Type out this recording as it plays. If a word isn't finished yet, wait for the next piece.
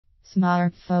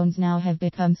Smartphones now have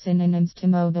become synonyms to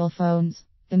mobile phones.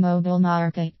 The mobile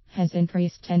market has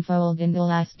increased tenfold in the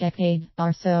last decade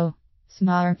or so.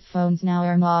 Smartphones now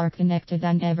are more connected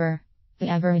than ever. The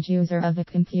average user of a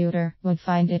computer would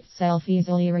find itself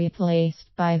easily replaced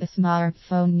by the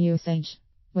smartphone usage.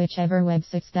 Whichever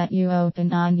websites that you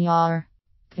open on your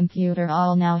computer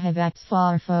all now have apps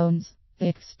for phones. The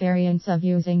experience of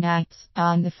using apps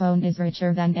on the phone is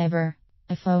richer than ever.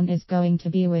 A phone is going to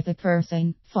be with a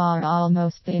person for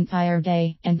almost the entire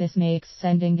day, and this makes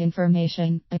sending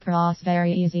information across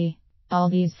very easy. All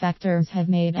these factors have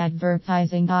made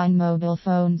advertising on mobile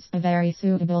phones a very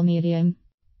suitable medium.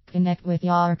 Connect with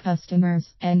your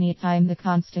customers anytime. The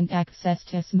constant access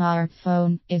to a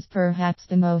smartphone is perhaps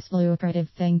the most lucrative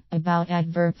thing about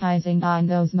advertising on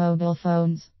those mobile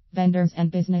phones. Vendors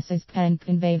and businesses can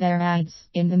convey their ads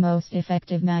in the most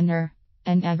effective manner.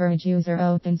 An average user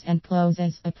opens and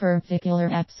closes a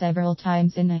particular app several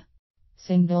times in a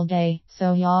single day,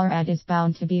 so your ad is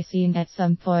bound to be seen at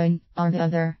some point or the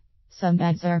other. Some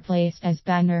ads are placed as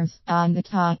banners on the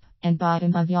top and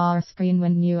bottom of your screen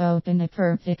when you open a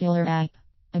particular app.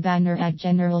 A banner ad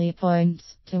generally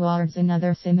points towards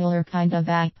another similar kind of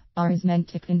app or is meant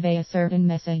to convey a certain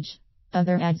message.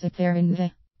 Other ads appear in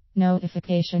the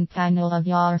notification panel of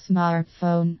your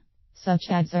smartphone.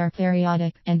 Such ads are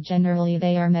periodic, and generally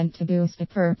they are meant to boost a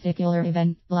particular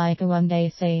event, like a one-day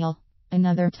sale.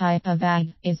 Another type of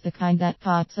ad is the kind that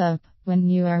pops up when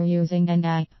you are using an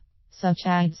app. Such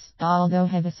ads, although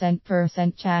have a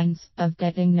 10% chance of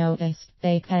getting noticed,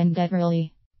 they can get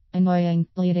really annoying,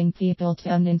 leading people to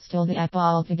uninstall the app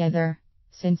altogether.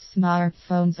 Since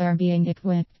smartphones are being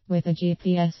equipped with a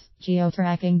GPS,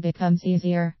 geo-tracking becomes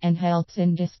easier and helps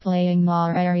in displaying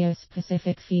more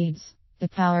area-specific feeds. The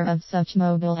power of such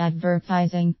mobile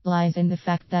advertising lies in the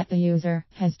fact that the user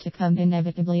has to come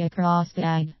inevitably across the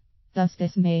ad. Thus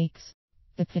this makes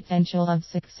the potential of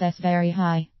success very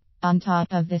high. On top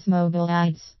of this, mobile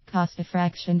ads cost a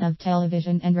fraction of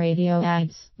television and radio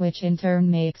ads, which in turn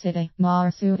makes it a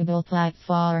more suitable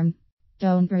platform.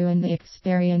 Don't ruin the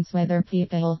experience. Whether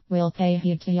people will pay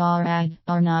heed to your ad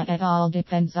or not at all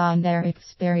depends on their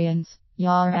experience.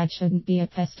 Your ad shouldn't be a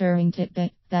pestering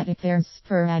tidbit that appears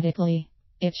sporadically.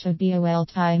 It should be a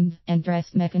well-timed and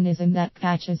dressed mechanism that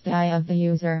catches the eye of the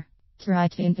user. Try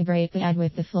to integrate the ad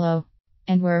with the flow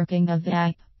and working of the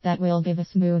app. That will give a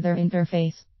smoother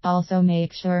interface. Also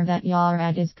make sure that your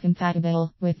ad is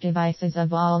compatible with devices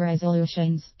of all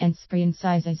resolutions and screen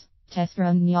sizes. Test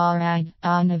run your ad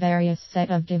on a various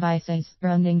set of devices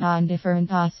running on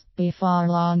different OS before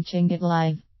launching it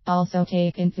live. Also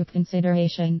take into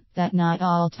consideration that not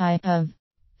all type of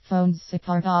phones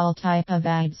support all type of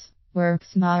ads. Work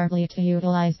smartly to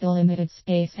utilize the limited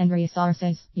space and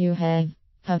resources you have.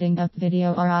 Putting up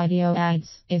video or audio ads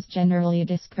is generally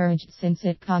discouraged since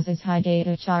it causes high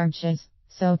data charges.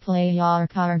 So play your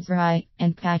cards right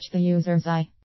and catch the user's eye.